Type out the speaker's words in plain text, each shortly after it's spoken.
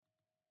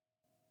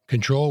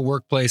Control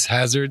workplace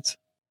hazards.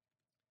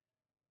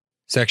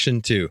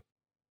 Section 2.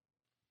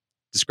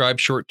 Describe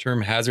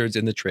short-term hazards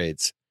in the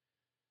trades.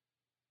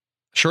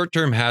 A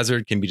short-term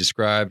hazard can be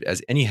described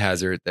as any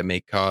hazard that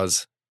may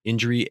cause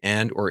injury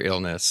and or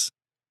illness,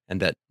 and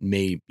that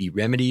may be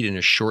remedied in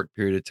a short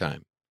period of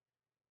time.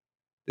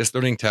 This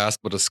learning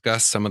task will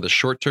discuss some of the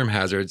short-term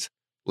hazards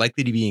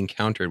likely to be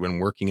encountered when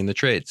working in the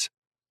trades.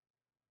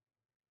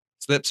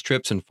 Slips,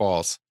 trips, and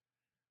falls.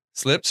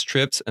 Slips,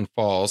 trips, and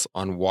falls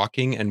on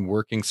walking and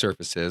working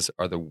surfaces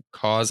are the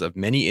cause of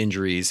many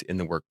injuries in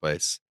the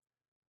workplace.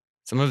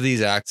 Some of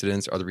these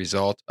accidents are the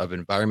result of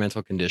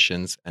environmental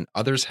conditions, and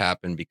others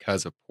happen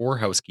because of poor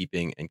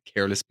housekeeping and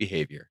careless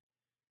behavior.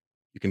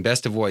 You can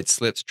best avoid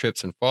slips,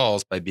 trips, and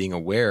falls by being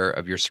aware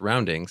of your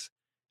surroundings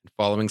and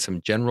following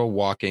some general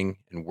walking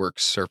and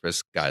work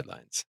surface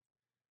guidelines.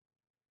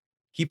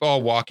 Keep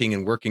all walking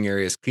and working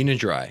areas clean and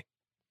dry.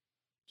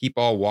 Keep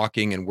all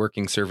walking and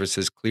working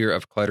surfaces clear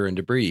of clutter and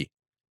debris.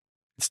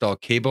 Install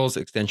cables,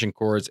 extension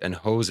cords, and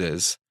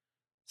hoses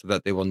so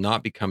that they will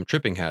not become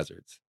tripping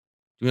hazards.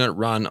 Do not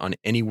run on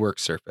any work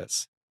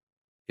surface.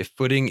 If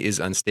footing is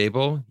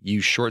unstable,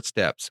 use short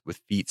steps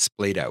with feet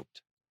splayed out.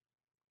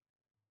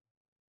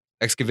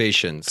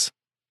 Excavations.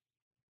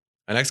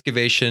 An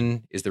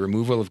excavation is the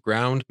removal of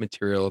ground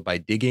material by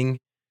digging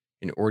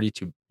in order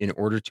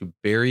to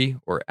bury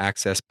or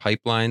access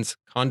pipelines,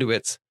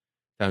 conduits,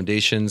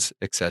 foundations,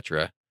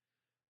 etc.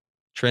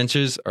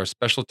 Trenches are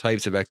special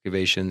types of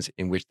excavations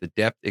in which the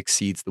depth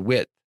exceeds the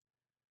width.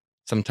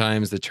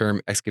 Sometimes the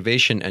term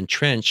excavation and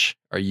trench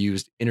are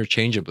used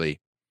interchangeably,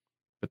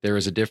 but there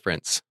is a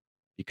difference.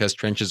 Because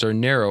trenches are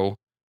narrow,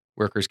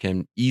 workers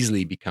can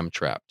easily become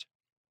trapped.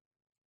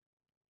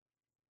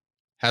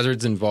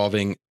 Hazards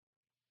involving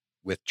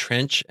with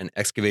trench and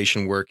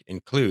excavation work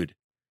include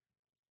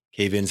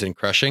cave-ins and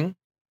crushing,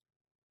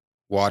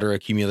 water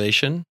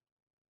accumulation,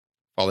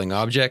 falling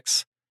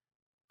objects,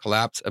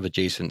 collapse of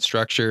adjacent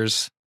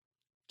structures,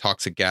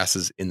 toxic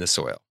gases in the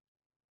soil.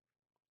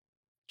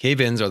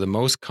 Cave-ins are the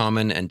most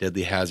common and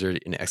deadly hazard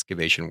in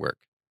excavation work.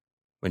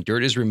 When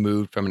dirt is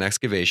removed from an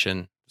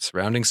excavation, the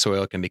surrounding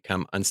soil can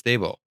become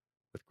unstable,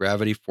 with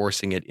gravity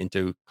forcing it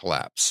into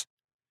collapse.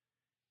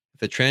 If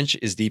the trench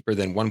is deeper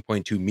than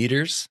 1.2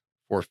 meters,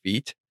 4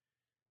 feet,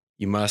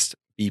 you must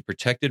be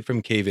protected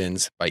from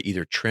cave-ins by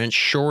either trench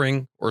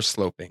shoring or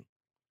sloping.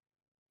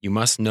 You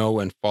must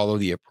know and follow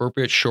the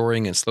appropriate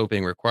shoring and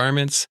sloping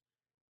requirements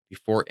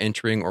before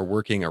entering or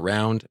working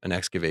around an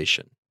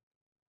excavation.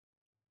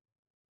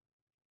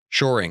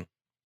 Shoring.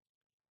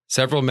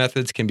 Several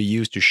methods can be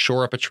used to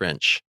shore up a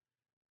trench.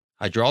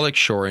 Hydraulic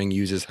shoring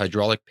uses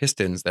hydraulic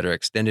pistons that are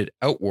extended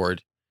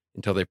outward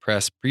until they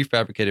press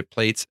prefabricated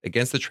plates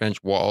against the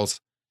trench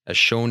walls, as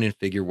shown in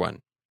Figure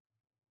 1.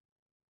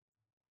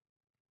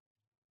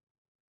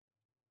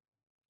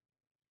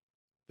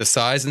 The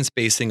size and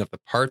spacing of the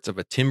parts of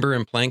a timber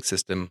and plank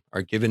system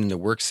are given in the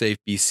WorkSafe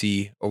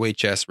BC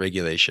OHS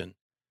regulation.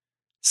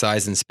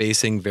 Size and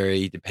spacing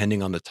vary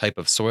depending on the type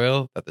of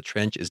soil that the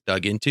trench is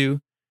dug into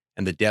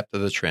and the depth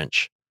of the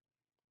trench.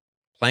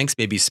 Planks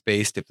may be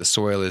spaced if the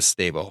soil is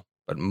stable,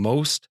 but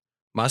most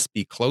must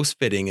be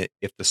close-fitting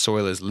if the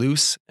soil is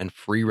loose and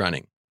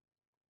free-running.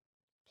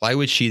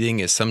 Plywood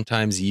sheathing is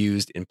sometimes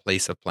used in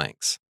place of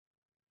planks.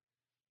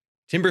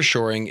 Timber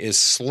shoring is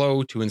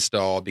slow to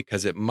install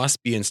because it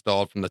must be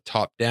installed from the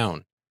top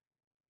down.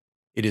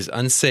 It is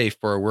unsafe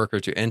for a worker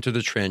to enter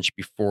the trench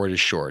before it is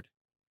shored.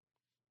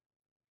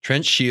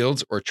 Trench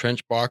shields or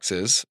trench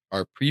boxes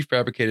are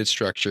prefabricated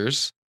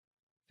structures,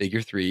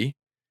 Figure 3.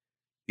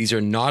 These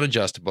are not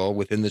adjustable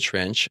within the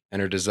trench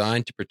and are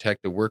designed to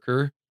protect the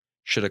worker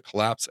should a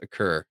collapse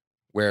occur,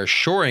 whereas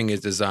shoring is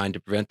designed to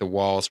prevent the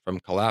walls from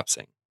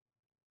collapsing.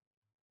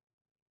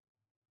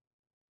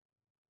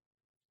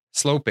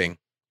 Sloping.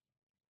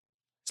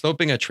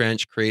 Sloping a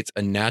trench creates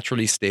a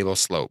naturally stable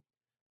slope,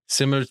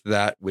 similar to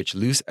that which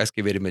loose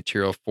excavated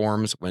material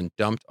forms when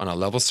dumped on a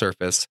level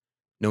surface,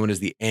 known as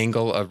the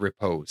angle of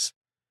repose.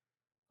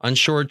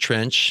 Unshored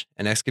trench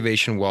and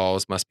excavation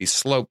walls must be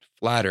sloped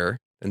flatter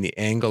than the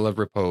angle of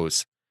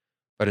repose,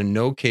 but in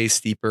no case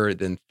steeper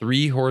than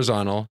 3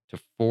 horizontal to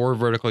 4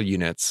 vertical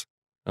units,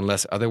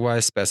 unless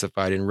otherwise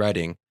specified in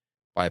writing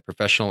by a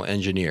professional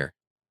engineer.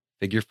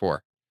 Figure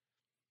 4.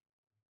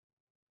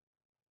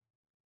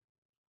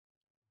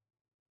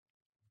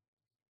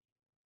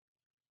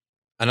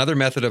 Another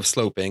method of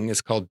sloping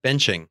is called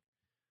benching.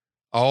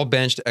 All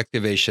benched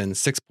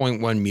excavations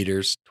 6.1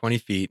 meters, 20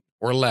 feet,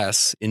 or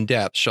less in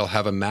depth shall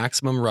have a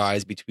maximum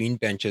rise between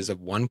benches of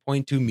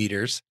 1.2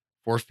 meters,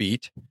 4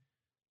 feet.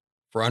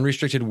 For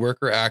unrestricted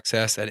worker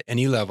access at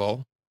any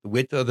level, the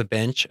width of the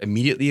bench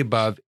immediately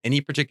above any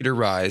particular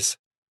rise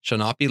shall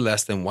not be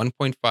less than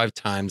 1.5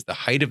 times the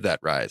height of that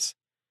rise.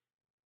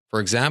 For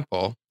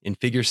example, in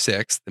Figure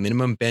 6, the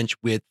minimum bench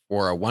width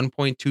for a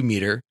 1.2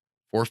 meter,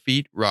 4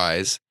 feet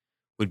rise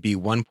would be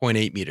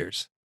 1.8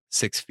 meters,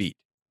 6 feet.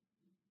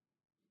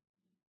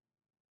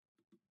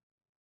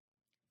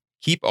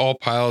 Keep all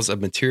piles of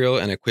material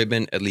and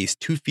equipment at least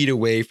 2 feet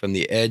away from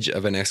the edge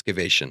of an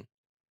excavation.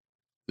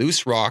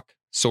 Loose rock,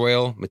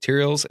 soil,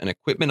 materials, and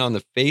equipment on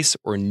the face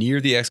or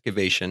near the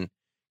excavation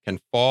can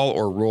fall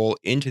or roll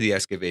into the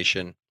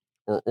excavation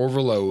or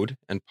overload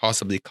and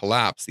possibly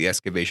collapse the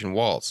excavation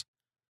walls.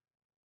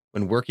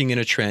 When working in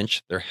a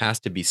trench, there has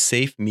to be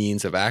safe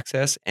means of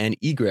access and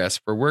egress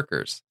for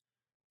workers,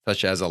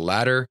 such as a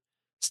ladder,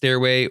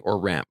 stairway, or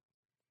ramp.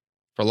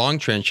 For long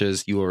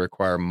trenches, you will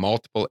require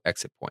multiple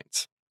exit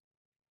points.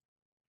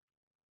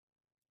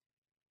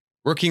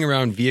 Working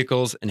around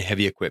vehicles and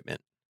heavy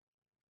equipment.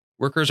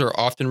 Workers are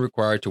often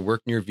required to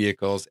work near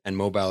vehicles and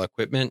mobile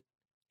equipment.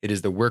 It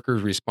is the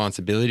worker's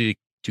responsibility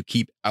to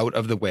keep out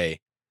of the way.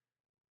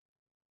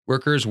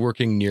 Workers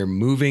working near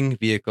moving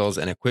vehicles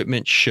and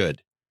equipment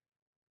should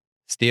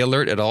stay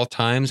alert at all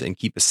times and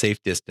keep a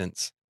safe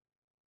distance.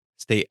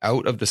 Stay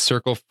out of the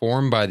circle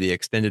formed by the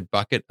extended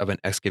bucket of an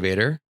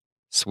excavator,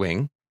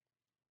 swing.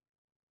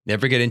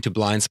 Never get into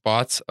blind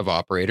spots of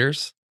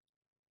operators.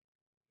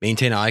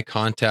 Maintain eye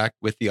contact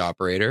with the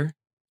operator.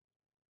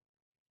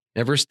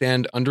 Never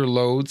stand under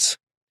loads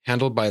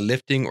handled by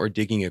lifting or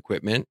digging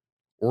equipment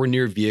or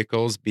near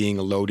vehicles being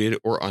loaded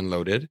or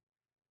unloaded.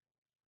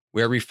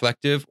 Wear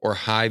reflective or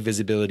high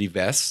visibility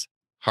vests,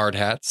 hard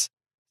hats,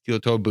 steel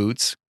toe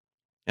boots,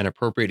 and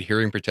appropriate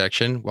hearing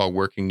protection while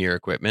working near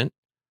equipment.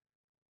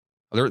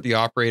 Alert the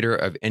operator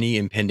of any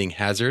impending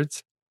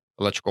hazards,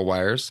 electrical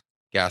wires,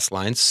 gas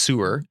lines,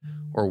 sewer,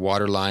 or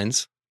water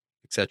lines,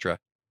 etc.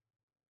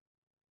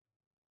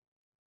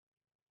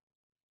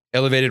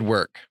 Elevated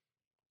work.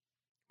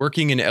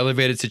 Working in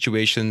elevated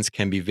situations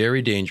can be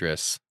very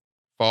dangerous.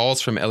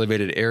 Falls from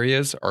elevated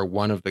areas are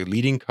one of the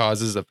leading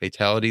causes of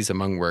fatalities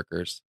among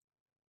workers.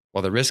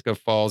 While the risk of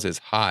falls is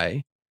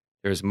high,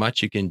 there is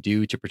much you can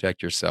do to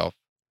protect yourself.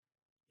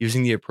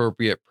 Using the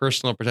appropriate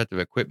personal protective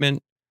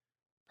equipment,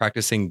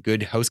 practicing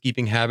good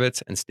housekeeping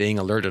habits, and staying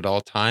alert at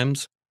all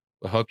times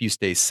will help you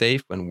stay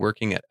safe when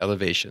working at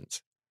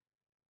elevations.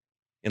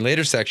 In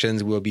later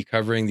sections, we'll be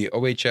covering the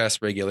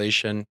OHS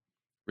regulation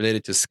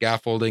related to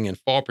scaffolding and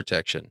fall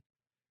protection.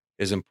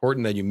 It is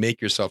important that you make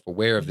yourself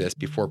aware of this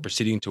before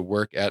proceeding to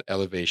work at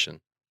elevation.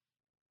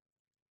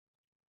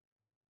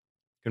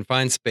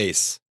 Confined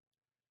space.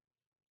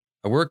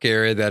 A work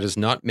area that is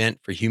not meant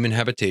for human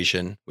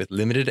habitation with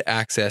limited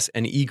access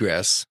and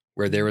egress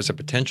where there is a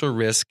potential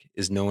risk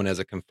is known as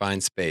a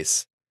confined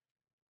space.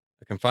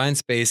 A confined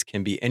space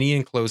can be any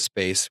enclosed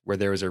space where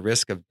there is a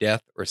risk of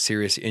death or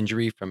serious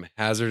injury from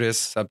hazardous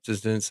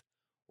substances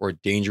or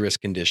dangerous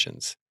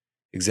conditions.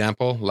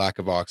 Example, lack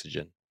of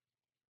oxygen.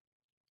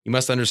 You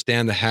must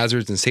understand the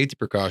hazards and safety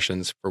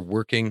precautions for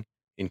working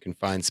in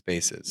confined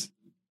spaces.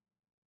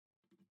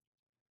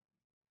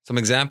 Some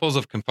examples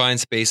of confined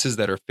spaces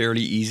that are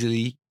fairly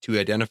easily to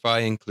identify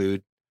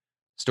include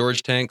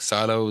storage tanks,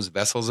 silos,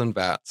 vessels and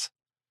vats,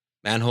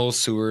 manholes,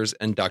 sewers,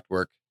 and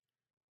ductwork,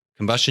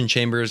 combustion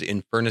chambers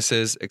in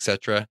furnaces,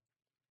 etc.,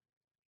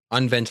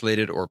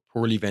 unventilated or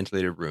poorly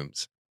ventilated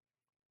rooms.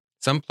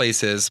 Some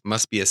places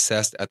must be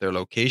assessed at their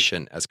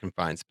location as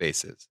confined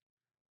spaces.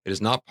 It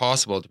is not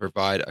possible to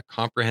provide a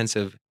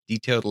comprehensive,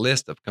 detailed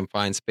list of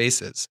confined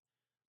spaces,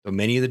 though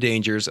many of the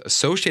dangers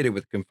associated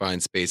with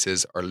confined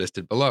spaces are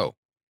listed below.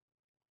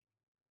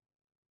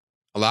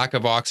 A lack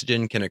of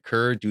oxygen can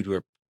occur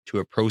due to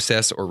a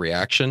process or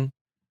reaction.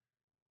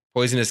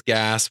 Poisonous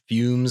gas,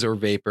 fumes, or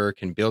vapor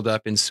can build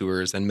up in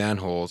sewers and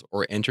manholes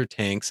or enter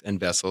tanks and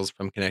vessels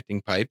from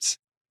connecting pipes.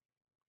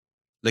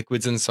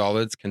 Liquids and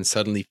solids can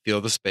suddenly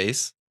fill the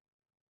space.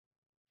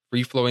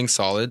 Free-flowing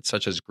solids,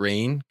 such as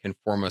grain, can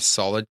form a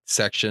solid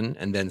section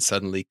and then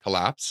suddenly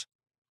collapse.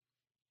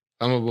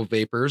 Flammable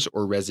vapors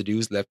or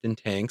residues left in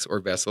tanks or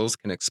vessels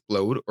can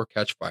explode or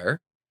catch fire.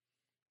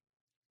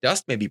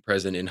 Dust may be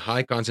present in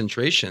high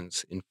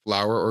concentrations in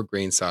flour or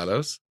grain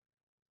silos.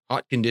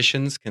 Hot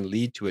conditions can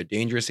lead to a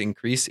dangerous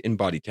increase in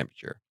body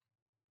temperature.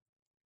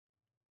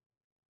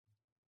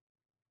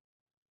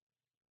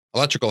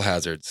 Electrical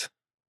hazards.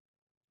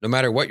 No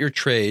matter what your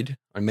trade,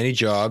 on many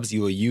jobs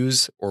you will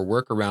use or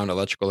work around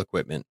electrical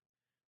equipment.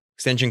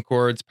 Extension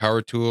cords,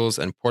 power tools,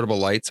 and portable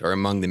lights are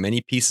among the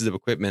many pieces of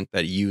equipment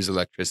that use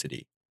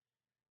electricity.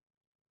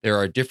 There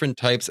are different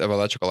types of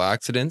electrical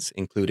accidents,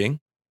 including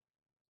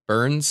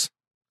burns,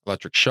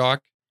 electric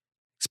shock,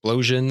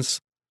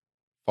 explosions,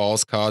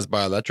 falls caused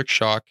by electric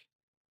shock,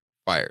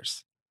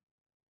 fires.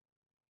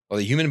 While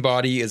the human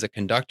body is a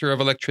conductor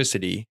of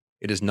electricity,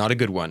 it is not a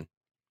good one.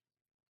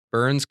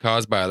 Burns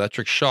caused by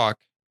electric shock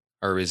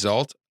are a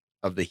result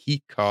of the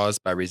heat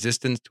caused by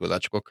resistance to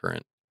electrical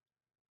current.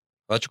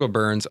 Electrical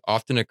burns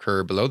often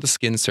occur below the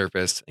skin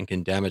surface and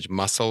can damage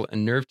muscle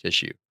and nerve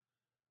tissue.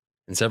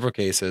 In several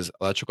cases,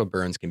 electrical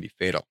burns can be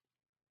fatal.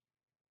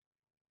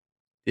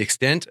 The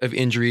extent of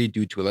injury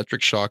due to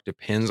electric shock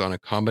depends on a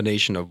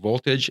combination of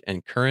voltage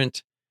and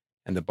current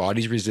and the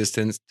body's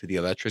resistance to the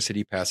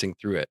electricity passing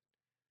through it,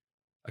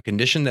 a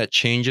condition that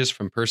changes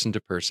from person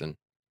to person.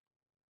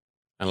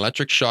 An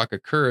electric shock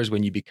occurs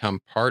when you become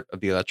part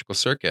of the electrical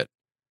circuit,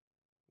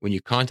 when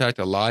you contact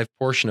a live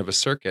portion of a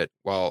circuit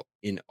while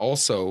in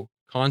also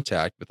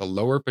contact with a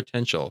lower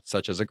potential,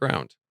 such as a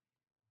ground.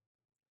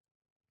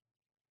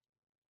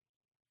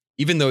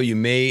 Even though you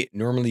may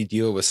normally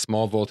deal with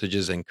small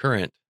voltages and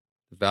current,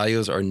 the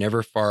values are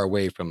never far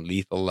away from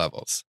lethal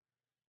levels.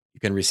 You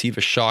can receive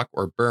a shock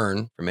or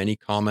burn from any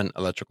common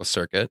electrical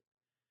circuit.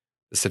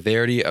 The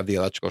severity of the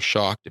electrical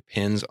shock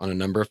depends on a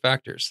number of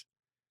factors: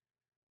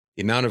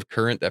 the amount of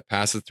current that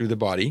passes through the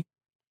body,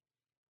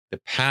 the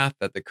path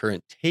that the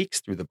current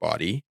takes through the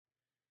body,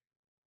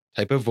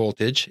 type of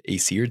voltage,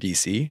 AC or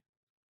DC,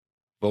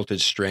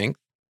 voltage strength,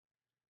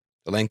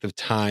 the length of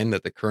time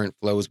that the current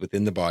flows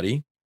within the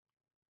body,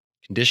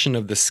 condition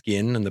of the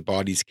skin and the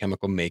body's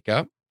chemical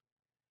makeup,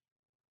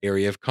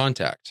 area of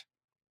contact.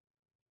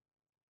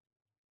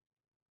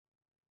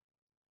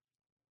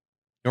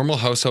 Normal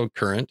household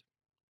current,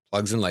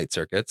 plugs and light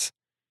circuits,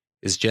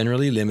 is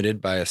generally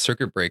limited by a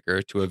circuit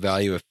breaker to a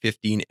value of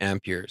 15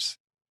 amperes.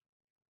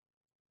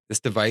 This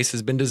device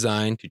has been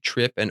designed to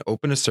trip and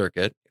open a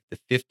circuit if the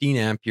 15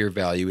 ampere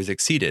value is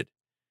exceeded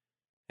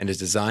and is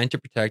designed to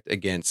protect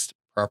against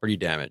property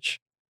damage.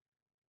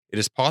 It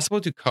is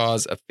possible to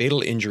cause a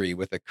fatal injury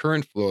with a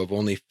current flow of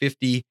only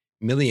 50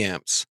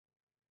 milliamps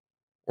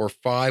or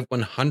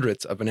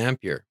 5/100ths of an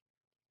ampere.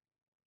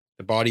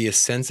 The body is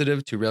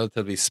sensitive to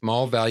relatively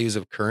small values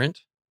of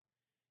current.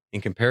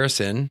 In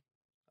comparison,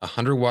 a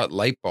 100-watt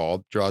light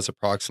bulb draws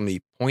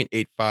approximately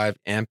 0.85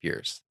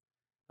 amperes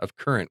of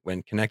current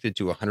when connected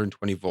to a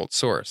 120-volt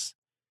source.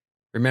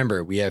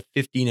 Remember, we have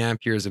 15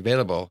 amperes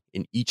available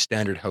in each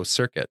standard house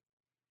circuit.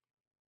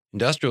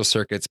 Industrial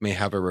circuits may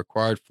have a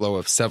required flow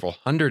of several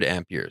hundred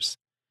amperes.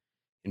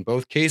 In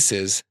both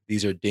cases,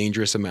 these are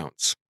dangerous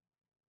amounts.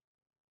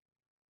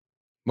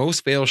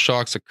 Most fatal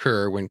shocks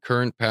occur when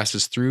current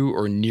passes through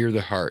or near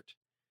the heart.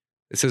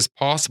 This is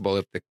possible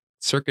if the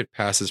circuit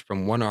passes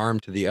from one arm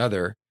to the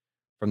other,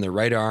 from the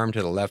right arm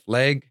to the left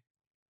leg,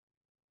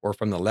 or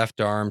from the left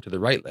arm to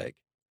the right leg.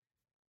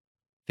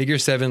 Figure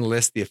 7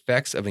 lists the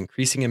effects of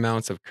increasing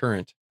amounts of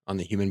current on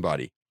the human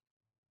body.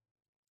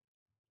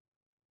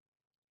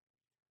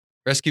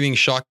 Rescuing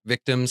shock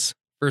victims,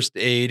 first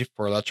aid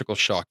for electrical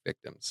shock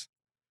victims.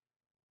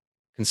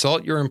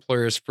 Consult your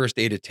employer's first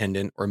aid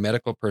attendant or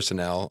medical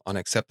personnel on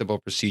acceptable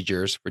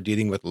procedures for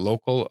dealing with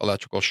local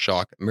electrical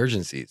shock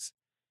emergencies.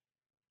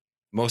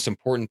 The most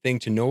important thing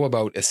to know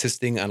about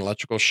assisting an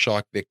electrical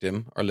shock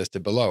victim are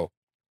listed below.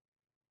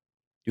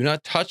 Do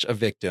not touch a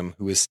victim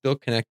who is still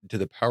connected to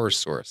the power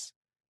source.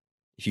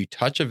 If you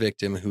touch a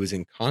victim who is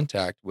in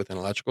contact with an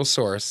electrical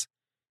source,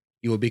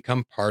 you will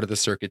become part of the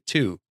circuit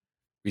too,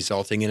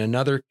 resulting in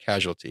another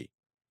casualty.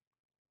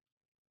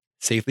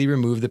 Safely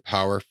remove the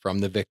power from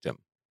the victim.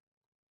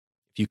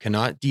 If you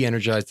cannot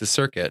de-energize the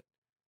circuit,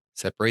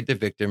 separate the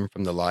victim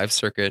from the live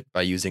circuit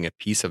by using a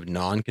piece of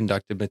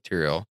non-conductive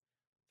material,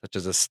 such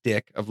as a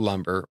stick of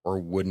lumber or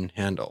wooden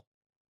handle.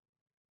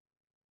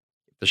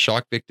 If the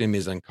shock victim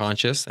is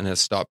unconscious and has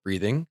stopped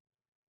breathing,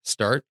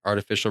 start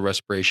artificial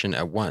respiration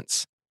at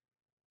once.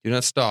 Do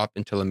not stop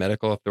until a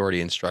medical authority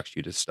instructs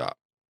you to stop.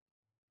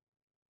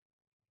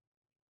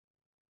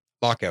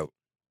 Lockout.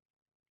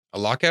 A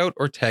lockout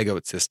or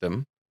tagout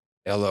system,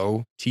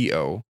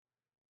 LOTO,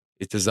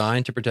 is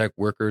designed to protect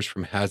workers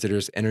from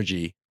hazardous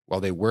energy while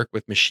they work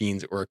with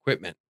machines or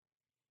equipment.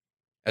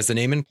 As the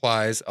name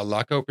implies, a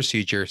lockout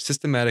procedure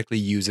systematically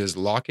uses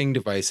locking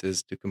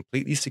devices to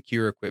completely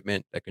secure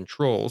equipment that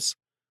controls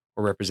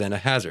or represent a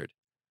hazard.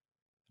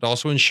 It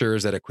also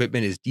ensures that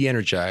equipment is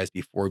de-energized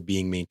before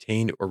being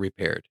maintained or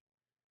repaired.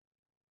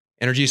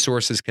 Energy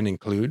sources can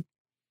include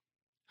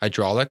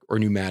hydraulic or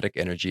pneumatic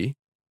energy,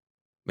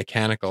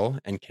 mechanical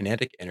and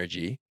kinetic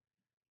energy,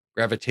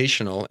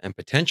 gravitational and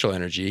potential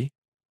energy,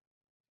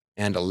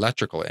 and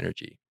electrical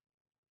energy.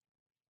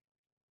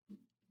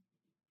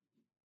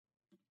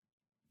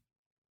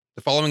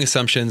 The following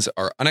assumptions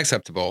are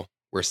unacceptable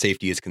where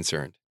safety is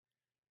concerned.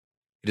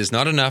 It is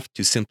not enough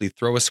to simply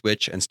throw a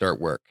switch and start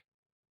work.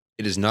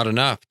 It is not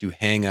enough to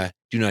hang a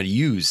 "do not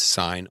use"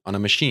 sign on a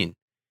machine.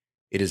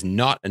 It is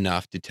not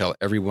enough to tell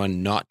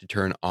everyone not to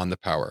turn on the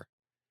power.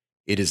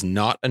 It is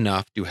not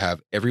enough to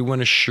have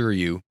everyone assure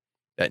you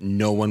that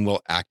no one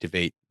will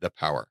activate the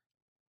power.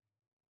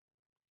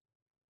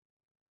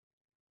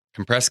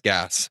 Compressed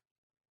gas.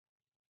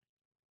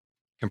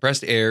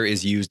 Compressed air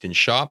is used in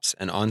shops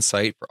and on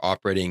site for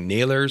operating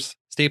nailers,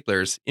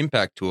 staplers,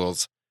 impact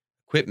tools,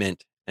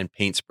 equipment, and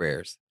paint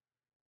sprayers.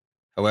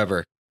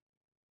 However,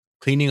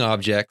 cleaning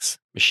objects,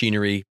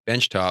 machinery,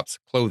 bench tops,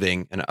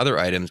 clothing, and other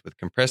items with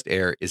compressed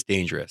air is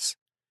dangerous.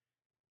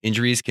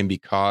 Injuries can be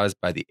caused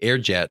by the air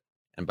jet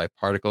and by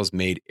particles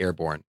made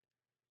airborne.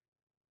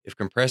 If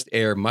compressed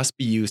air must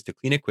be used to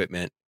clean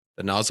equipment,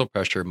 the nozzle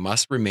pressure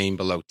must remain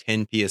below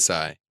 10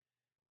 psi,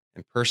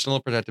 and personal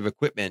protective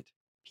equipment,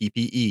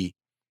 PPE,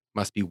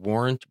 must be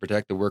worn to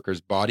protect the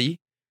worker's body,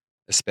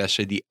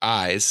 especially the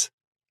eyes,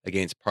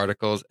 against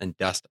particles and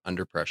dust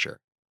under pressure.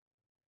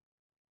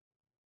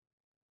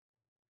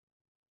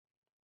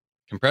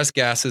 Compressed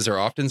gases are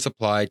often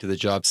supplied to the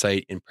job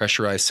site in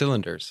pressurized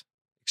cylinders.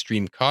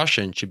 Extreme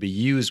caution should be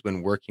used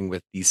when working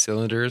with these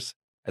cylinders,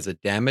 as a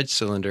damaged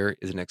cylinder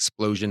is an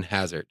explosion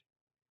hazard.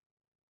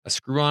 A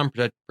screw-on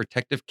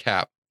protective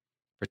cap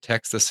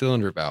protects the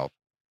cylinder valve.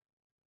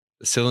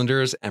 The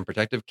cylinders and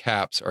protective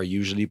caps are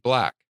usually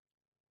black,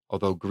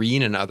 although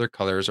green and other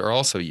colors are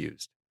also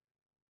used.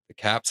 The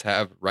caps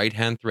have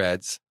right-hand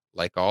threads,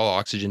 like all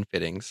oxygen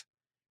fittings,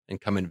 and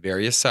come in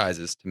various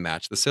sizes to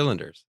match the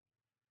cylinders.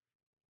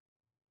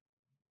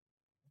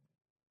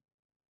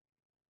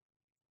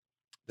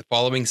 The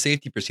following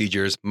safety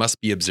procedures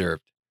must be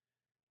observed.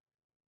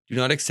 Do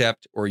not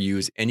accept or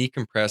use any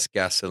compressed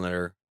gas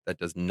cylinder that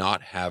does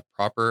not have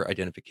proper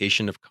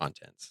identification of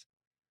contents.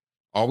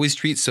 Always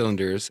treat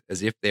cylinders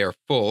as if they are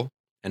full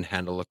and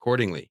handle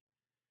accordingly.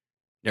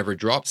 Never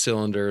drop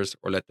cylinders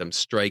or let them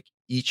strike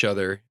each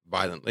other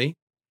violently.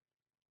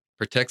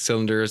 Protect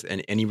cylinders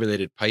and any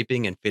related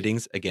piping and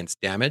fittings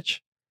against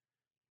damage.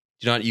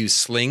 Do not use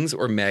slings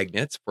or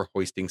magnets for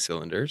hoisting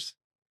cylinders.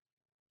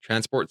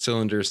 Transport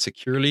cylinders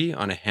securely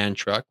on a hand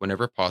truck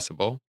whenever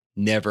possible.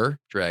 Never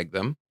drag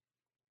them.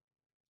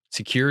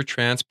 Secure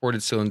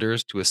transported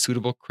cylinders to a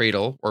suitable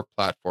cradle or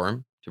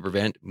platform to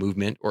prevent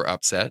movement or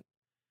upset.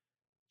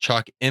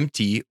 Chalk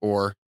empty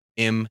or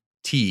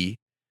MT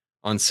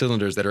on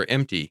cylinders that are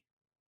empty.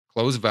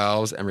 Close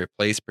valves and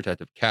replace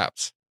protective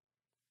caps.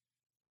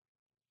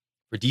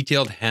 For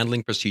detailed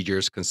handling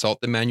procedures,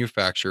 consult the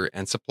manufacturer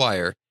and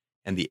supplier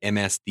and the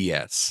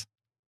MSDS.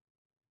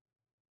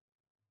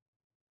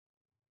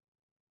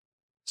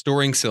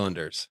 Storing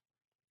cylinders.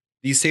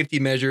 These safety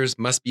measures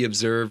must be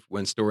observed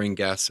when storing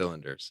gas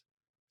cylinders.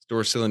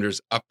 Store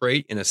cylinders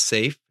upright in a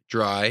safe,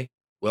 dry,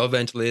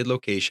 well-ventilated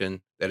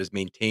location that is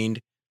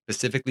maintained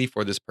specifically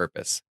for this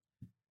purpose.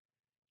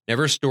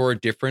 Never store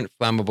different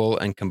flammable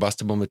and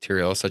combustible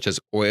materials such as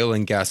oil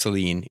and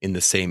gasoline in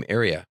the same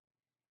area.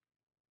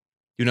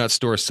 Do not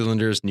store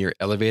cylinders near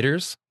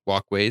elevators,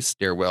 walkways,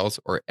 stairwells,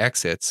 or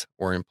exits,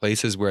 or in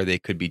places where they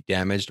could be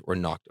damaged or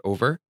knocked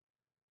over.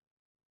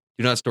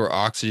 Do not store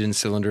oxygen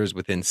cylinders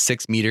within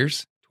 6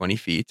 meters, 20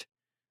 feet,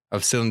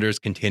 of cylinders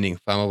containing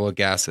flammable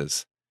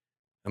gases,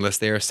 unless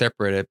they are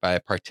separated by a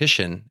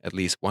partition at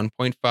least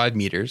 1.5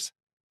 meters,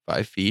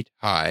 5 feet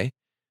high,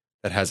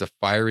 that has a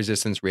fire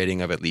resistance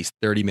rating of at least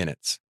 30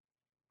 minutes.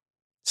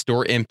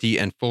 Store empty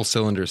and full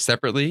cylinders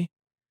separately.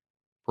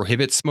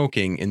 Prohibit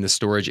smoking in the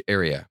storage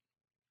area.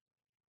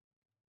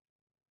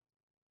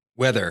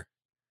 Weather.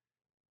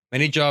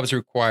 Many jobs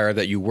require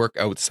that you work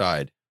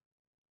outside.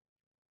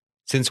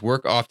 Since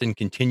work often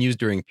continues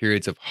during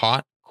periods of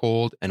hot,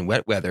 cold, and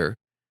wet weather,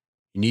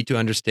 you need to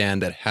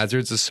understand that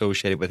hazards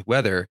associated with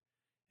weather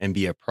and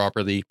be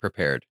properly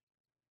prepared.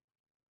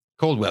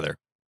 Cold weather.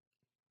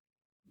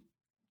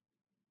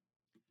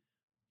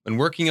 When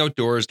working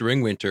outdoors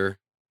during winter,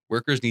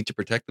 workers need to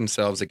protect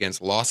themselves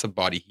against loss of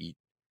body heat.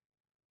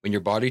 When your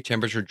body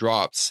temperature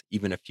drops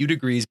even a few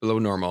degrees below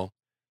normal,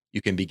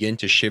 you can begin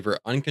to shiver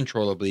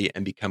uncontrollably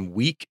and become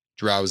weak,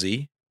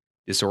 drowsy,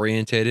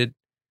 disorientated,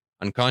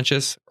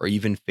 unconscious, or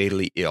even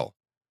fatally ill.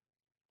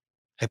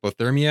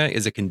 Hypothermia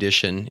is a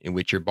condition in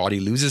which your body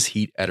loses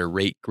heat at a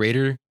rate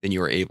greater than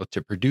you are able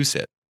to produce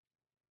it.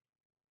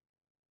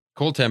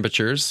 Cold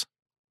temperatures,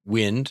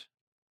 wind,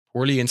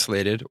 poorly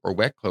insulated or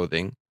wet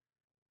clothing,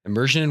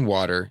 immersion in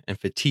water, and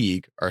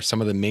fatigue are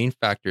some of the main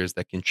factors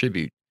that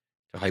contribute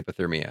to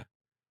hypothermia.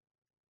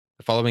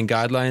 The following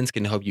guidelines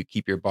can help you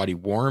keep your body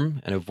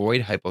warm and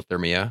avoid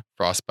hypothermia,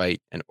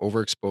 frostbite, and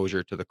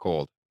overexposure to the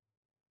cold.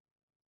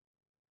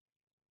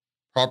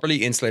 Properly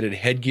insulated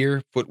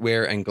headgear,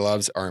 footwear, and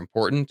gloves are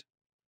important.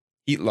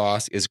 Heat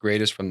loss is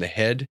greatest from the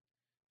head,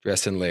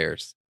 dress in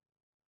layers.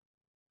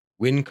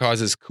 Wind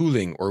causes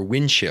cooling or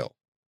wind chill.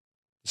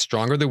 The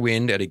stronger the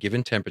wind at a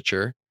given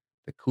temperature,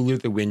 the cooler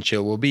the wind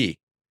chill will be.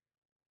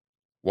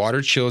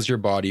 Water chills your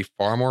body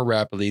far more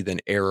rapidly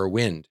than air or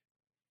wind.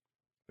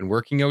 When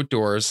working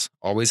outdoors,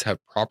 always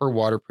have proper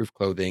waterproof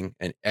clothing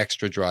and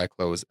extra dry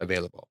clothes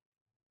available.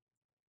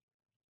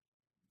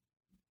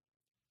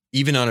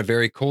 Even on a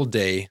very cold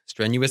day,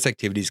 strenuous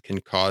activities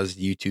can cause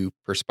you to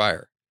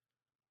perspire.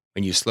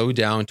 When you slow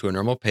down to a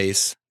normal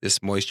pace,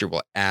 this moisture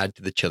will add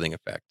to the chilling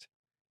effect.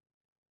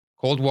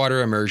 Cold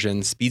water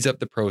immersion speeds up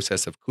the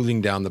process of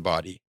cooling down the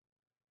body.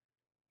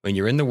 When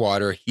you're in the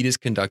water, heat is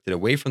conducted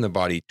away from the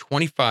body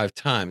 25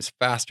 times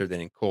faster than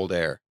in cold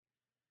air.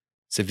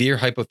 Severe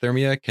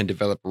hypothermia can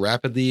develop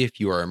rapidly if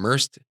you are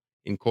immersed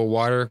in cold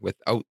water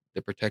without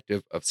the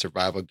protective of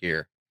survival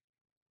gear.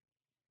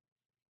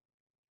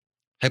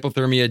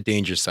 Hypothermia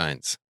danger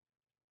signs.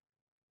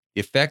 The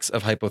effects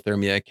of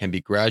hypothermia can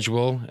be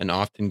gradual and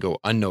often go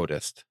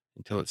unnoticed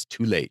until it's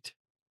too late.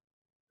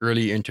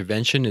 Early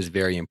intervention is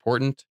very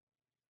important.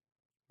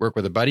 Work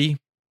with a buddy.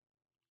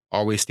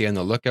 Always stay on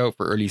the lookout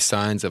for early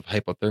signs of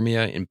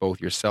hypothermia in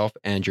both yourself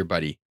and your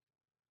buddy.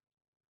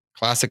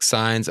 Classic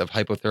signs of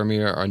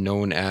hypothermia are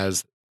known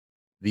as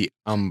the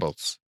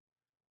umbles.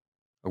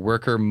 A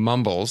worker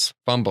mumbles,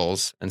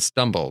 fumbles, and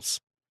stumbles.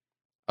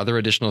 Other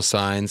additional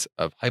signs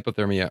of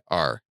hypothermia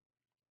are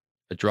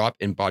a drop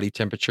in body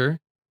temperature,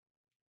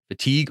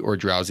 fatigue or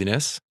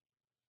drowsiness,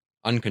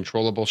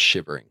 uncontrollable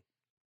shivering.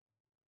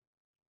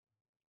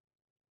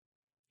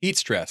 Heat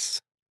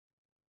stress.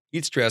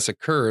 Heat stress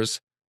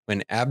occurs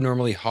when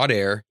abnormally hot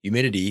air,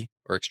 humidity,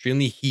 or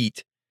extremely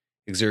heat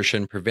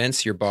exertion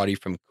prevents your body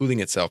from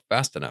cooling itself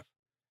fast enough.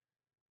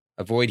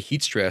 Avoid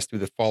heat stress through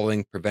the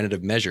following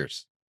preventative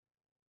measures.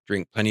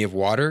 Drink plenty of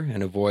water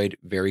and avoid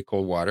very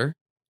cold water.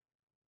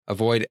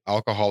 Avoid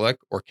alcoholic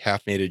or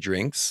caffeinated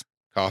drinks.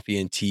 Coffee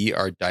and tea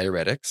are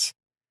diuretics.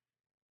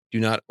 Do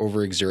not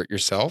overexert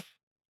yourself.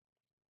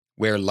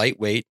 Wear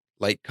lightweight,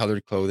 light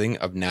colored clothing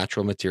of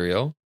natural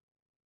material.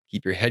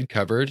 Keep your head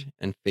covered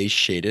and face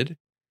shaded.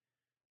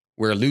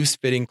 Wear loose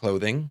fitting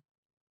clothing,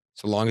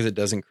 so long as it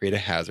doesn't create a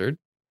hazard.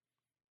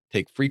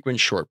 Take frequent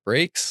short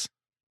breaks.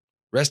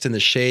 Rest in the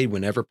shade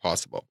whenever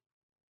possible.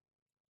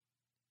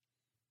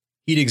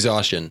 Heat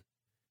exhaustion.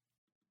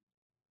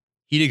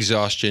 Heat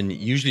exhaustion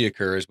usually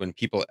occurs when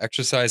people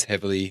exercise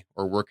heavily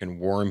or work in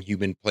warm,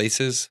 humid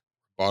places.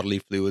 Bodily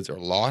fluids are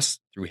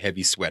lost through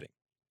heavy sweating.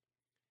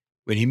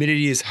 When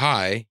humidity is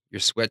high,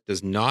 your sweat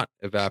does not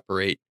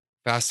evaporate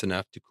fast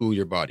enough to cool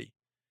your body.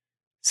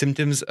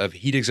 Symptoms of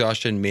heat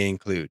exhaustion may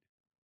include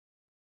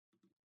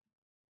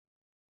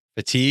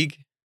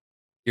fatigue,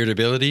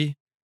 irritability,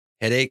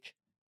 headache,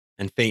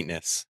 and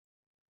faintness,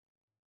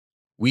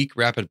 weak,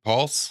 rapid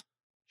pulse,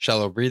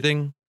 shallow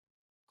breathing,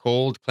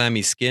 cold,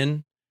 clammy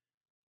skin,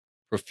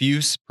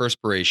 profuse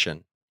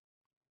perspiration.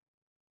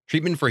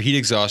 Treatment for heat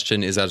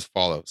exhaustion is as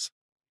follows.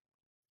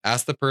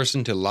 Ask the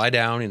person to lie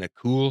down in a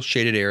cool,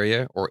 shaded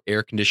area or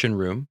air-conditioned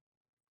room.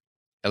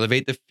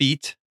 Elevate the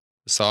feet,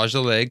 massage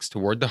the legs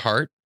toward the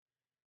heart.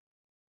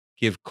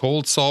 Give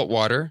cold salt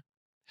water,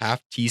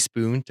 half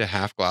teaspoon to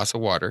half glass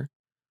of water,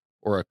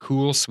 or a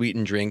cool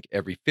sweetened drink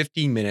every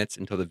 15 minutes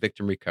until the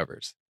victim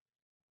recovers.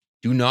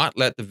 Do not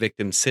let the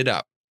victim sit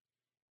up,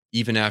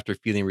 even after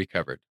feeling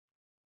recovered.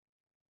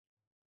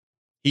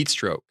 Heat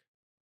stroke.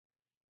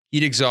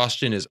 Heat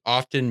exhaustion is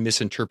often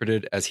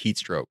misinterpreted as heat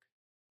stroke.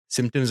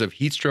 Symptoms of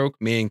heat stroke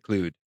may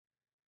include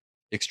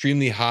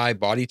extremely high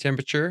body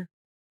temperature,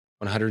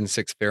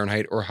 106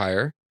 Fahrenheit or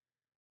higher,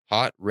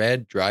 hot,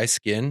 red, dry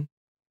skin,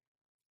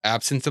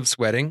 absence of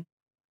sweating,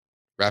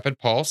 rapid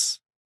pulse,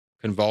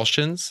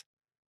 convulsions,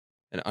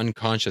 and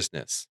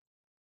unconsciousness.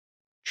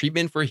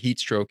 Treatment for heat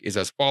stroke is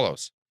as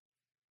follows.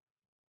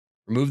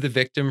 Remove the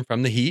victim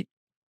from the heat.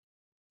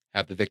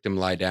 Have the victim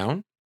lie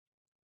down.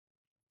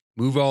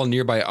 Move all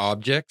nearby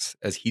objects,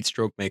 as heat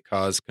stroke may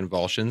cause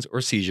convulsions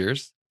or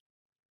seizures.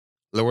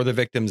 Lower the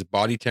victim's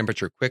body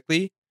temperature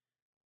quickly.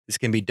 This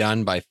can be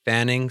done by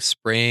fanning,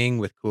 spraying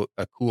with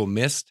a cool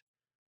mist,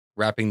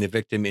 wrapping the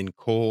victim in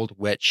cold,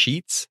 wet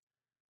sheets,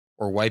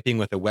 or wiping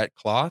with a wet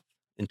cloth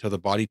until the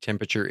body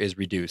temperature is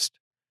reduced.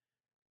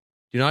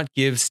 Do not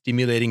give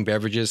stimulating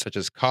beverages such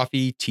as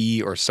coffee,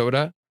 tea, or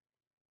soda.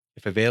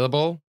 If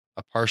available,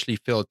 a partially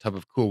filled tub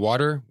of cool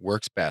water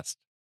works best.